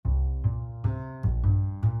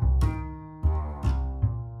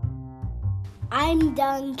I'm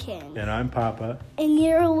Duncan. And I'm Papa. And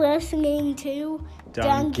you're listening to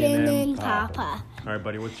Duncan and Papa. All right,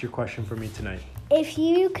 buddy, what's your question for me tonight? If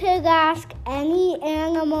you could ask any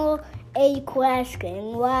animal a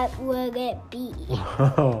question, what would it be?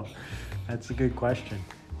 Oh, that's a good question.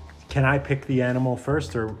 Can I pick the animal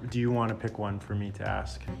first, or do you want to pick one for me to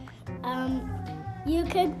ask? You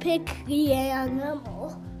could pick the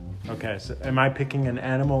animal. Okay, so am I picking an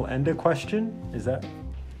animal and a question? Is that?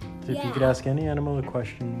 So if you could ask any animal a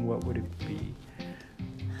question, what would it be?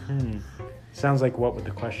 Sounds like what would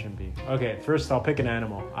the question be? Okay, first I'll pick an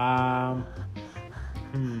animal. I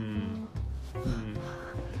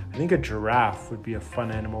think a giraffe would be a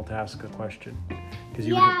fun animal to ask a question. Because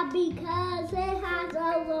it has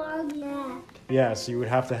a long neck. Yeah, so you would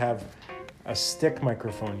have to have a stick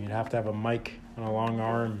microphone. You'd have to have a mic and a long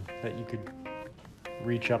arm that you could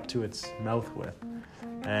reach up to its mouth with.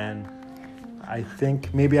 And I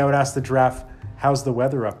think maybe I would ask the giraffe, how's the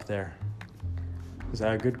weather up there? Is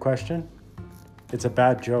that a good question? It's a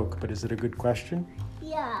bad joke, but is it a good question?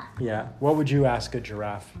 Yeah. Yeah. What would you ask a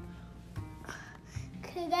giraffe?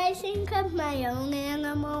 Could I think of my own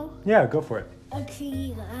animal? Yeah, go for it. A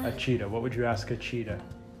cheetah. A cheetah. What would you ask a cheetah?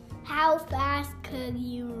 How fast could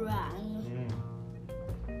you run?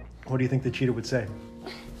 What do you think the cheetah would say?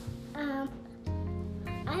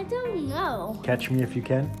 I don't know. Catch me if you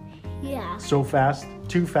can? Yeah. So fast?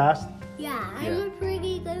 Too fast? Yeah, I'm a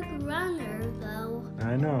pretty good runner, though.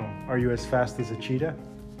 I know. Are you as fast as a cheetah?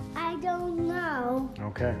 I don't know.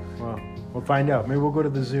 Okay, well, we'll find out. Maybe we'll go to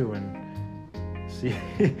the zoo and see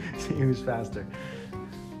who's faster.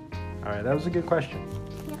 All right, that was a good question.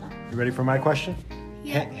 Yeah. You ready for my question?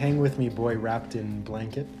 Yeah. Hang with me, boy wrapped in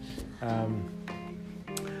blanket.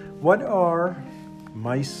 What are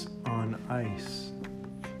mice on ice?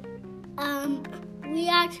 We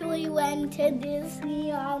actually went to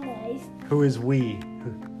Disney on Ice. Who is we?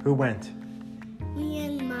 Who went? Me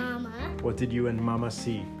and Mama. What did you and Mama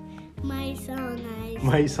see? Mice on Ice.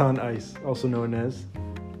 Mice on ice, also known as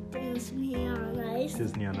Disney on Ice.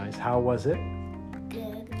 Disney on Ice. How was it?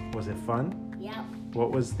 Good. Was it fun? Yep.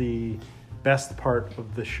 What was the best part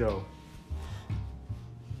of the show?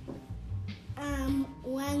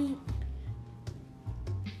 When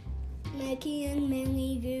Mickey and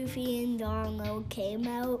Minnie, Goofy and Donald came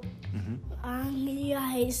out on the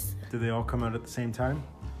ice. Did they all come out at the same time?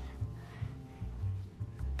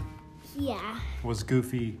 Yeah. Was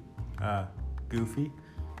Goofy Goofy?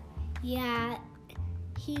 Yeah.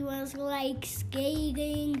 He was like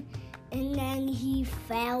skating and then he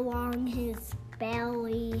fell on his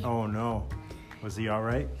belly. Oh no. Was he all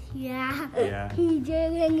right? Yeah. Yeah. He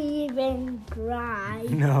didn't even cry.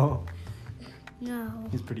 No. No.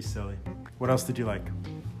 He's pretty silly. What else did you like?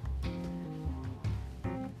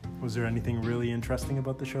 Was there anything really interesting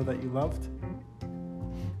about the show that you loved?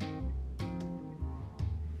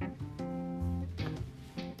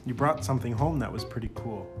 You brought something home that was pretty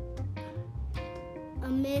cool. A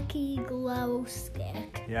Mickey glow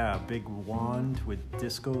stick. Yeah, a big wand with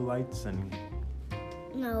disco lights and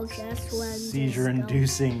No, just one.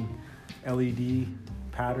 seizure-inducing LED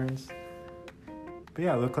patterns. But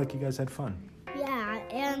yeah, it looked like you guys had fun. Yeah,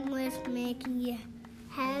 and with Mickey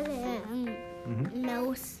head and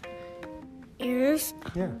nose, ears.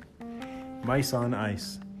 Yeah. Mice on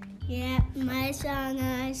ice. Yeah, mice on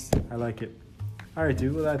ice. I like it. All right,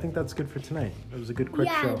 dude. Well, I think that's good for tonight. It was a good quick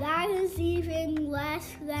show. Yeah, that is even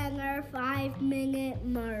less than our 5-minute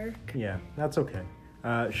mark. Yeah, that's okay.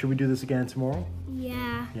 Should we do this again tomorrow?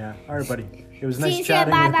 Yeah. Yeah. All right, buddy. It was nice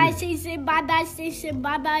chatting with you.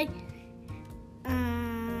 Bye-bye.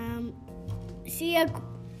 See ya,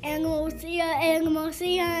 animal, see ya, animal,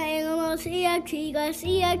 see ya, animal, see ya, cheetah,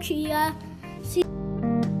 see ya, cheetah.